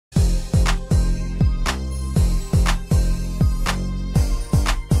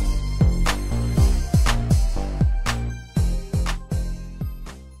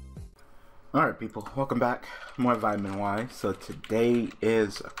Alright people, welcome back. More Vitamin Y. So today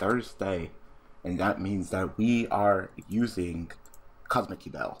is Thursday, and that means that we are using Cosmic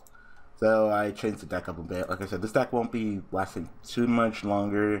Yubel. So I changed the deck up a bit. Like I said, this deck won't be lasting too much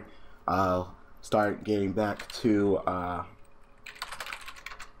longer. I'll start getting back to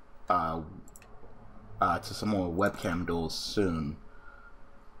some more webcam duels soon.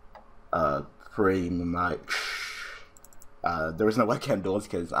 Pretty much. There was no webcam duels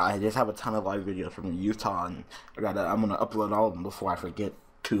because I just have a ton of live videos from Utah, and I'm gonna upload all of them before I forget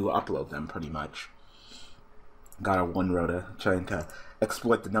to upload them. Pretty much. Got a one rota trying to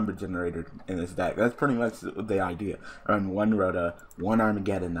exploit the number generator in this deck. That's pretty much the idea. Run one rota, one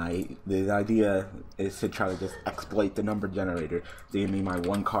Armageddon Night. The idea is to try to just exploit the number generator. So give me my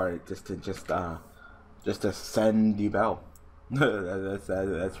one card just to send Yubel.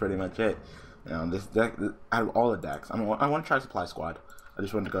 That's pretty much it. You know, this deck, out of all the decks, I want to try Supply Squad. I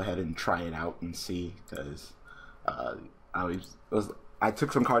just wanted to go ahead and try it out and see, because I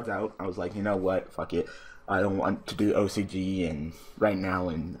took some cards out. I was like, you know what, fuck it. I don't want to do OCG and right now,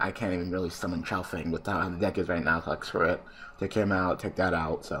 and I can't even really summon Chalfang with how the deck is right now, so like, screw it. Take him out, take that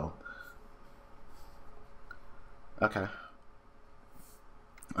out, so. Okay.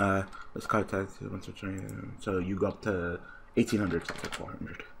 This card tags, so you go up to 1800, so I take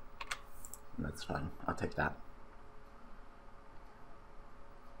 400. That's fine. I'll take that.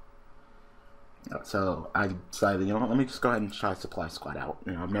 So I decided, you know, let me just go ahead and try Supply Squad out.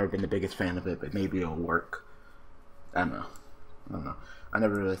 You know, I've never been the biggest fan of it, but maybe it'll work. I don't know. I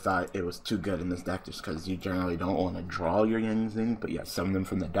never really thought it was too good in this deck, just because you generally don't want to draw your Yangzing, but yeah, summon them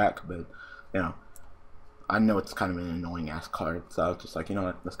from the deck. But you know, I know it's kind of an annoying ass card, so I was just like, you know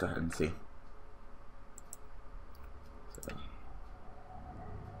what, let's go ahead and see.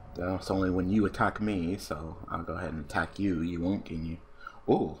 So it's only when you attack me, so I'll go ahead and attack you. You won't, can you?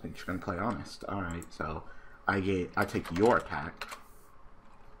 Oh, you're gonna play honest. Alright, so I take your attack.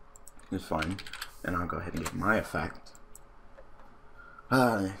 It's fine. And I'll go ahead and get my effect.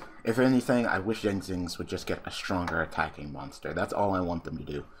 If anything, I wish Yangzings would just get a stronger attacking monster. That's all I want them to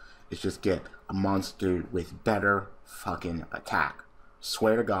do. Is just get a monster with better fucking attack.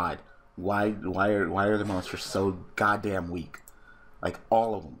 Swear to God, why are the monsters so goddamn weak? Like,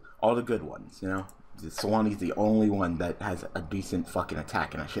 all of them. All the good ones, you know? Swanee's the only one that has a decent fucking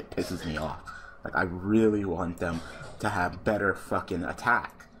attack, and that shit pisses me off. Like, I really want them to have better fucking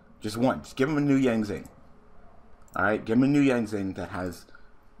attack. Just one. Just give them a new Yangzing. Alright? Give them a new Yangzing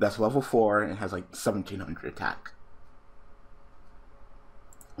that's level 4 and has, like, 1700 attack.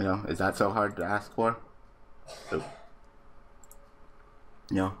 You know? Is that so hard to ask for? Ooh.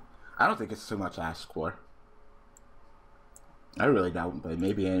 You know? I don't think it's too much to ask for. I really don't, but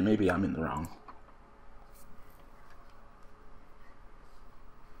maybe I'm in the wrong.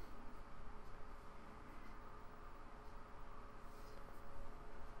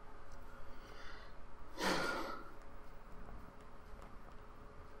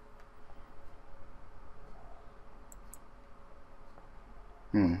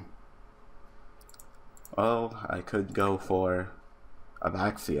 Well, I could go for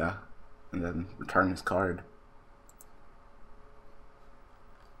Avaxia and then return his card.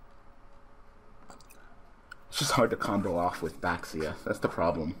 It's just hard to combo off with Baxia. That's the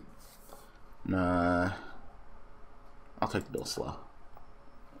problem. Nah. I'll take the duel slow.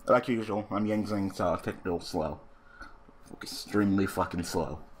 Like usual, I'm Yangzing, so I'll take the duel slow. Extremely fucking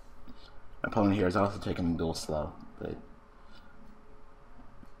slow. My opponent here is also taking the duel slow, but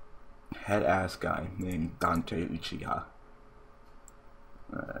head ass guy named Dante Uchiha.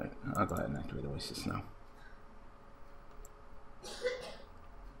 Alright, I'll go ahead and activate Oasis now.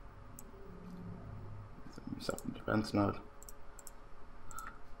 Myself in defense mode.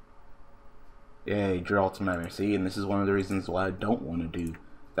 Yay, draw ultimate. See, and this is one of the reasons why I don't want to do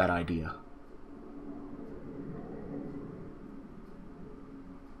that idea.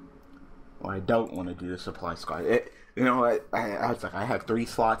 Why I don't want to do the Supply Squad. You know what? I was like, I have 3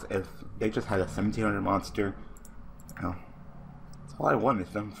 slots. If they just had a 1700 monster, you know, that's all I want is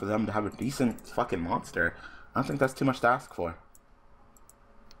for them to have a decent fucking monster. I don't think that's too much to ask for.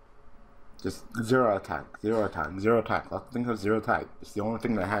 Just 0 attack, 0 attack, 0 attack. Lots of things have 0 attack. It's the only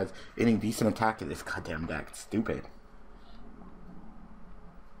thing that has any decent attack in this goddamn deck. It's stupid.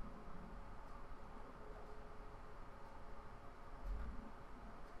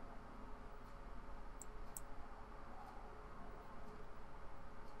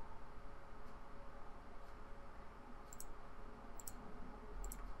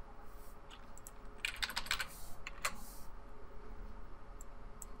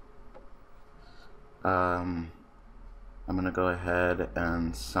 I'm gonna go ahead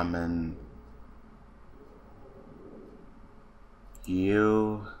and summon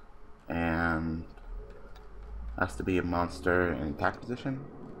you, and has to be a monster in attack position.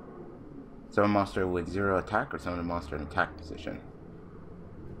 Summon a monster with 0 attack, or summon a monster in attack position.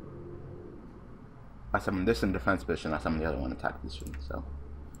 I summon this in defense position, I summon the other one in attack position, so.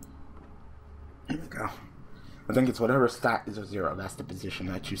 Here we go. I think it's whatever stat is a 0, that's the position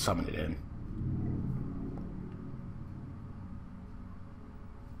that you summon it in.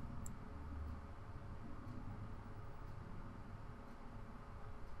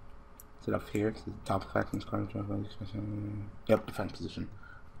 Is it up here? It's the top effect in this card. Yep, defense position.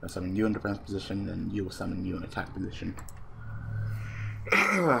 I summon you in defense position, and you will summon you in attack position.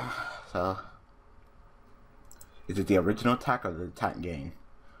 So, is it the original attack or the attack gain?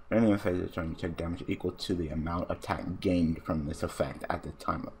 Any phase of the turn, you take damage equal to the amount of attack gained from this effect at the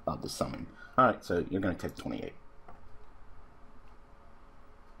time of the summon. Alright, so you're going to take 28.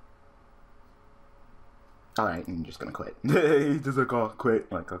 Alright, and you're just going to quit. He's just like, oh,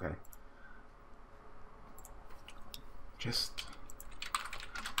 quit. Like, okay. Just,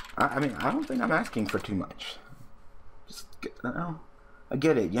 I mean, I don't think I'm asking for too much. Just, I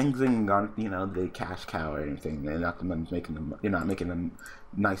get it. Yang Zing aren't, you know, the cash cow or anything. They're not the ones making them. You're not making them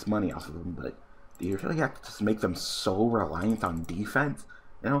nice money off of them. But do you really have to just make them so reliant on defense?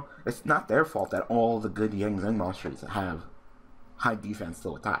 You know, it's not their fault that all the good Yang Zing monsters have high defense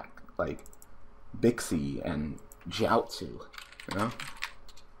to attack, like Bixie and Jiaotsu. You know.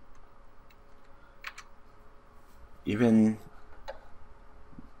 Even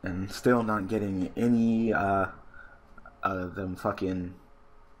and still not getting any of them fucking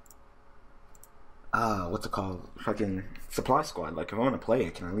what's it called? Fucking supply squad. Like, if I want to play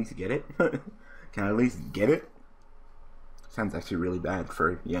it, can I at least get it? Can I at least get it? Sounds actually really bad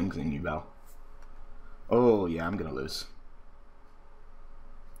for Youngs and Yubel. Oh yeah, I'm gonna lose.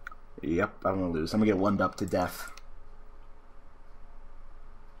 Yep, I'm gonna lose. I'm gonna get one up to death.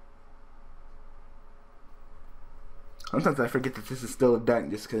 Sometimes I forget that this is still a deck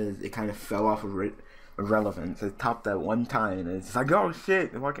just because it kind of fell off of relevance. It topped that one time and it's like, oh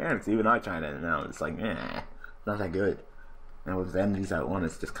shit, why can't it? Even I tried it and now it's like, eh, not that good. And with the enemies that one,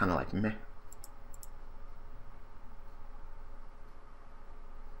 it's just kind of like, meh.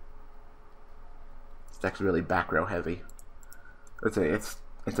 This deck's really back row heavy. It's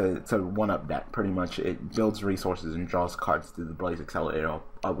a one-up deck, pretty much. It builds resources and draws cards through the Blaze Accelerator,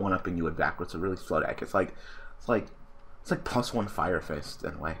 one-upping you with backwards. It's a really slow deck. It's like +1 Fire Fist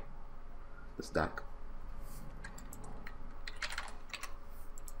in a way. This deck.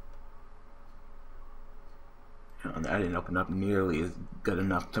 And I didn't open up nearly as good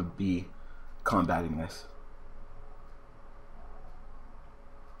enough to be combating this.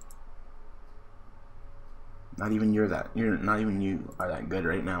 Not even you are that good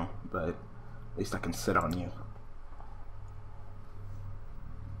right now, but at least I can sit on you.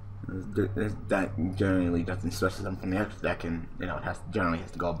 That generally doesn't switch them from the next deck, and you know, it generally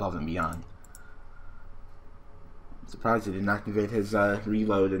has to go above and beyond. I'm surprised he didn't activate his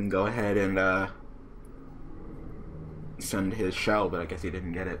reload and go ahead and send his shell, but I guess he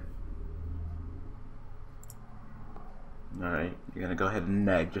didn't get it. Alright, you're gonna go ahead and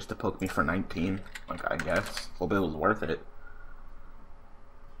neg just to poke me for 19. Like, I guess. Hope it was worth it.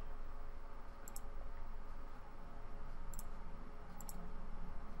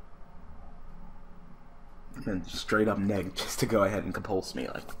 And straight up neg just to go ahead and compulse me.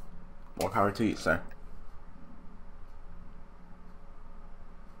 Like, more power to you, sir.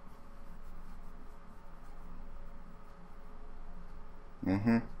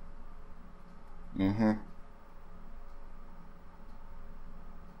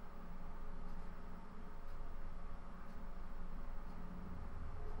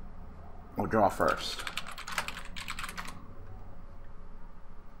 We'll draw first.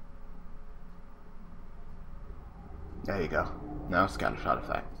 There you go. Now scattershot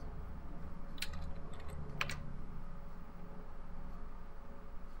effect.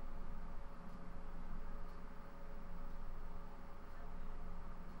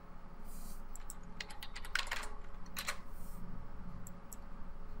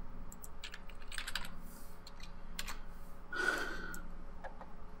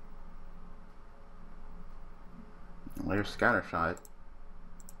 There's scattershot.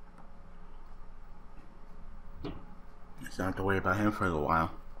 So I don't have to worry about him for a little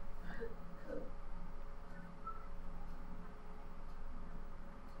while.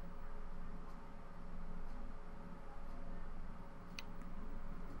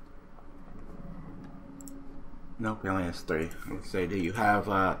 Nope, he only has 3. I would say, do you have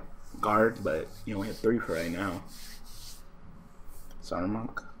guard? But you only have 3 for right now. Sorry,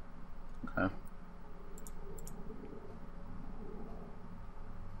 monk. Okay.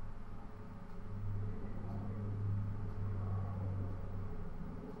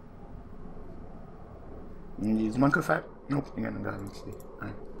 Use monk effect? Nope, you're gonna go ahead and see.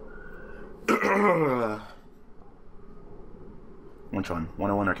 Alright. Which one?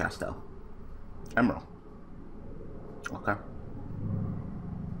 101 or Castel? Emerald. Okay.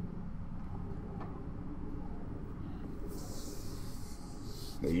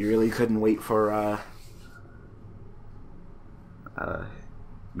 You really couldn't wait for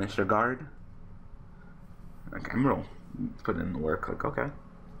Mr. Guard? Like Emerald. Put in the work, like, okay.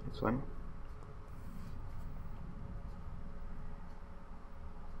 That's fine.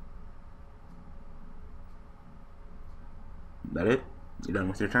 That it? You done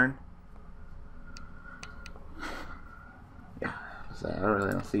with your turn? Yeah. So I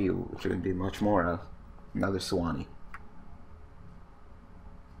really don't see what you're gonna do much more of. Another Swanee.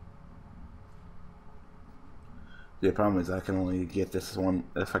 The problem is I can only get this one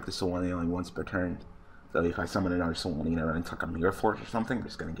effective Swanee only once per turn. So if I summon another Swanee and it's like a Mirror Force or something, I'm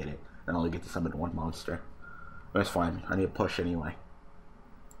just gonna get it. And only get to summon one monster. But it's fine. I need a push anyway.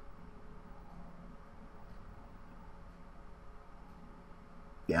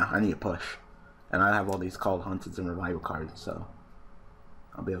 Yeah, I need a push. And I have all these Called Hunteds and Revival cards, so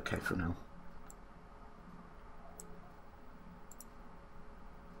I'll be okay for now.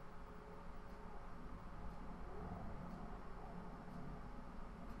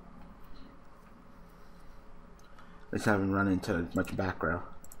 At least I haven't run into much back row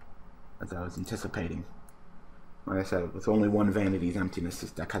as I was anticipating. Like I said, with only one Vanity's Emptiness,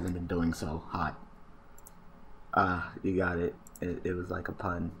 this deck hasn't been doing so hot. You got it. It was like a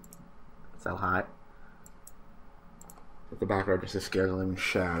pun. So hot. But the back row just scared the living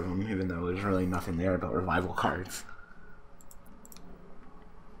shit out of him, even though there's really nothing there about revival cards.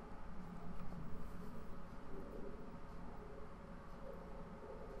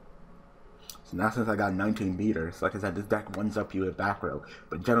 So now since I got 19 beaters, like I said, this deck ones up you at back row,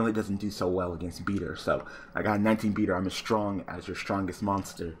 but generally doesn't do so well against beaters. So I got a 19 beater, I'm as strong as your strongest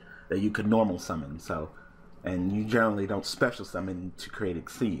monster that you could normal summon. So, and you generally don't special summon to create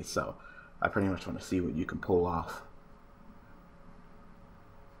Exceed, so I pretty much want to see what you can pull off.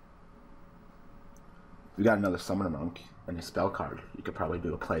 If you got another Summoner Monk and a spell card, you could probably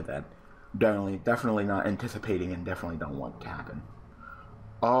do a play that definitely not anticipating and definitely don't want to happen.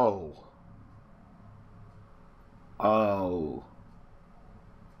 Oh. Oh.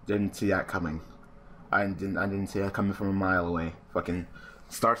 Didn't see that coming. I didn't see that coming from a mile away. Fucking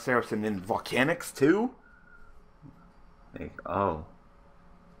Star Seraphs and then Volcanics too? Like, oh.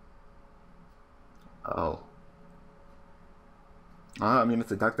 Oh. I mean,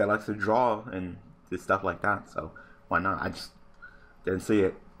 it's a deck that likes to draw and do stuff like that, so why not? I just didn't see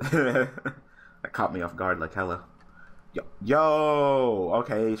it. That caught me off guard like hella. Yo,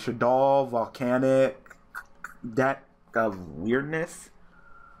 okay, Shaddoll, Volcanic, deck of weirdness.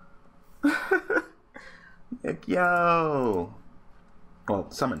 Like, yo. Well,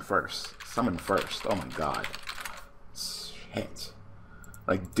 summon first. Summon first. Oh my god. Shit.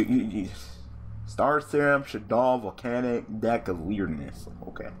 Like, Star Serum, Shaddoll, Volcanic, deck of weirdness.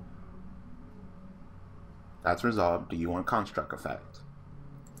 Okay. That's resolved. Do you want Construct effect?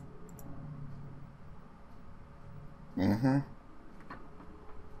 Mm-hmm.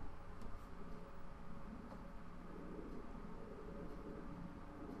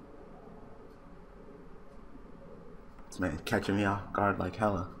 This man catching me off guard like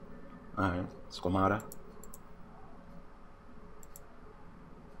hella. Alright, Squamata.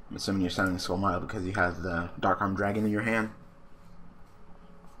 I'm assuming you're sending Squamata because you have the Dark Arm Dragon in your hand.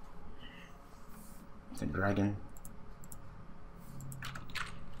 It's a dragon.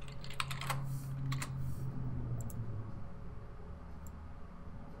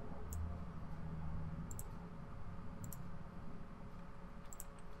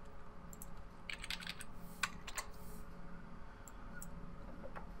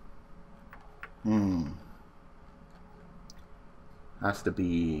 Has to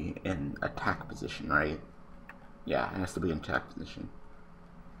be in attack position, right? Yeah, it has to be in attack position.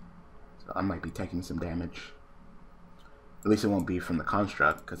 So I might be taking some damage. At least it won't be from the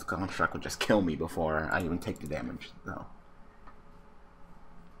Construct, because the Construct would just kill me before I even take the damage. So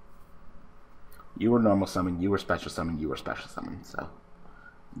you were normal summon, you were special summon, you were special summon. So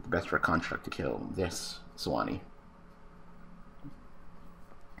the best for a Construct to kill this Swanee.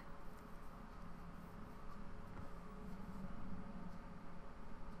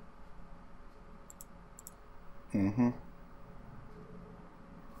 Mm-hmm.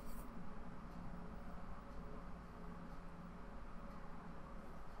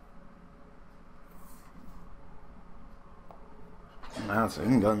 Now it's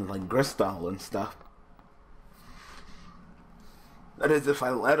even guns like Gristal and stuff. That is if I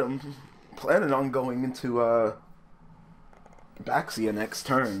let him. planning on going into Baxia next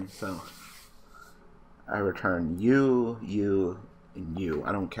turn, so I return you, and you.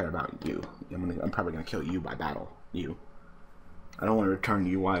 I don't care about you. I'm probably gonna kill you by battle. You. I don't want to return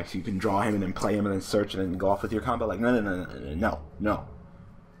UI so you can draw him and then play him and then search and then go off with your combo. Like no.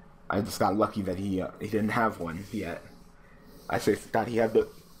 I just got lucky that he didn't have one yet. I thought he had the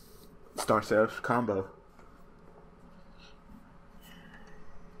Star Seraph combo.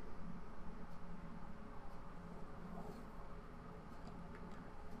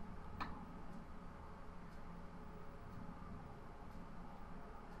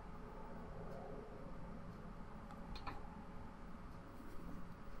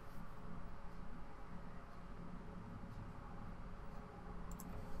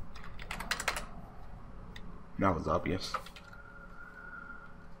 That was obvious.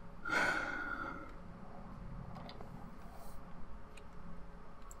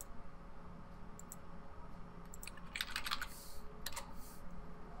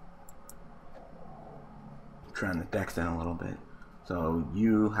 Trying to dex in a little bit. So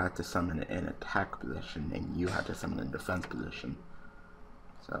you had to summon in attack position and you had to summon in defense position.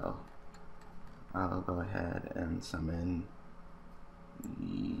 So I'll go ahead and summon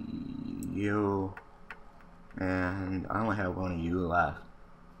you. And I only have one of you left.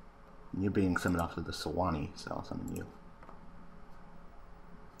 You're being summoned off of the Sawani, so I'll summon you.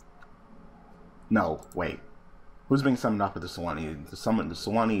 No, wait. Who's being summoned off of the Sawani? The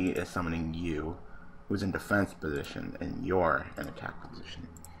Sawani is summoning you, who's in defense position, and you're in attack position.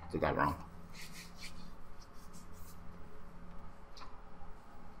 Did that wrong?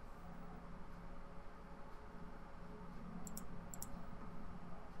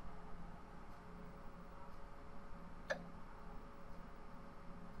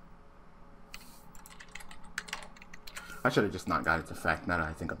 I should have just not got its effect now that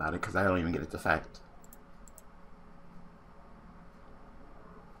I think about it, because I don't even get its effect.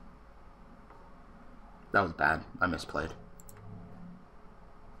 That was bad. I misplayed.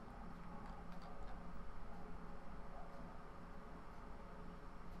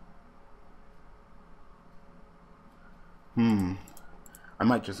 I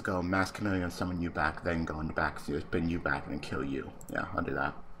might just go Mass Chameleon, summon you back, then go into back, spin you back, and then kill you. Yeah, I'll do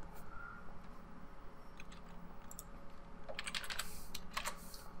that.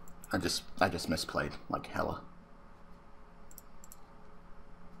 I just misplayed like hella.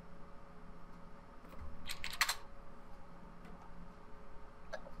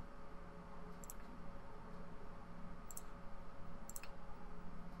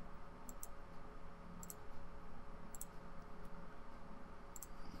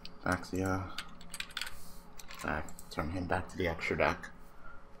 Baxia. Back. Turn him back to the extra deck.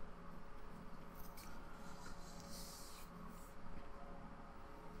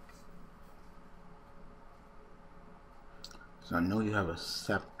 So I know you have a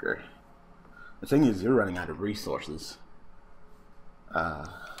scepter. The thing is, you're running out of resources. Sua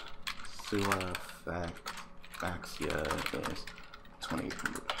effect Baxia is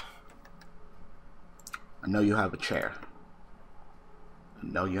 2000. I know you have a chair. I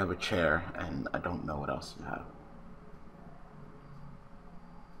know you have a chair, and I don't know what else you have.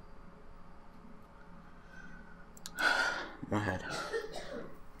 Go ahead.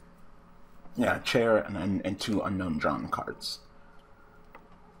 Yeah, chair and two unknown drawn cards.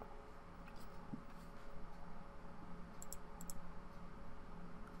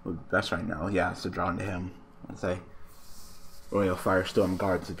 Well, best right now, yeah, so drawn to him. I'd say Royal Firestorm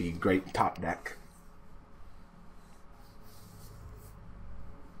Guards would be great top deck.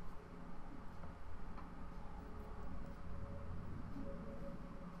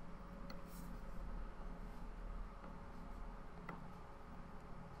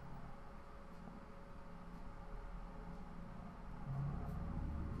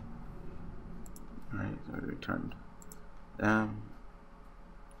 Alright, so we returned them.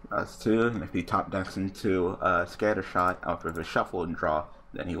 That's two, and if he top decks into Scatter Shot after the shuffle and draw,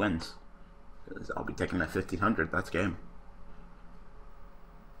 then he wins. Because I'll be taking that 1500, that's game.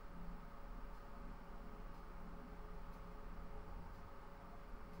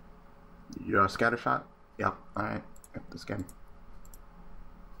 Did you draw a Scatter Shot? Yep, alright, this game.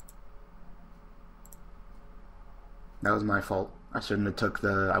 That was my fault. I shouldn't have took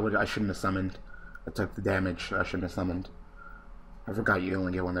the, I shouldn't have summoned. I took the damage, I shouldn't have summoned. I forgot you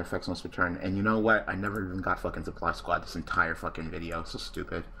only get one of their effects once per turn. And you know what? I never even got fucking Supply Squad this entire fucking video. So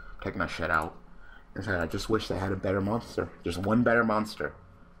stupid. Taking that shit out. I just wish they had a better monster. Just one better monster.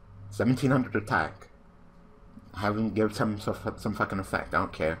 1700 attack. Have him give some fucking effect. I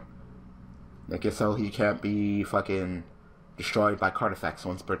don't care. Make it so he can't be fucking destroyed by card effects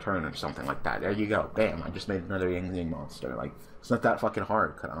once per turn or something like that. There you go. Bam, I just made another Yang Zing monster. Like, it's not that fucking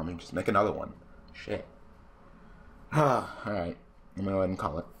hard, Konami. Just make another one. Shit. Alright. I'm gonna go ahead and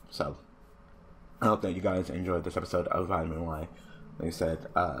call it. So, I hope that you guys enjoyed this episode of Vitamin Y. Like I said,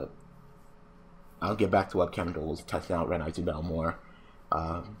 I'll get back to webcam duels, testing out Red Yubel more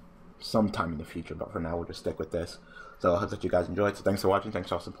sometime in the future, but for now we'll just stick with this. So I hope that you guys enjoyed. So thanks for watching, thanks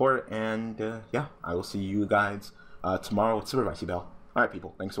for all support, and yeah, I will see you guys tomorrow with Supervise Yubel. Alright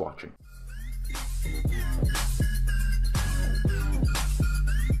people, thanks for watching.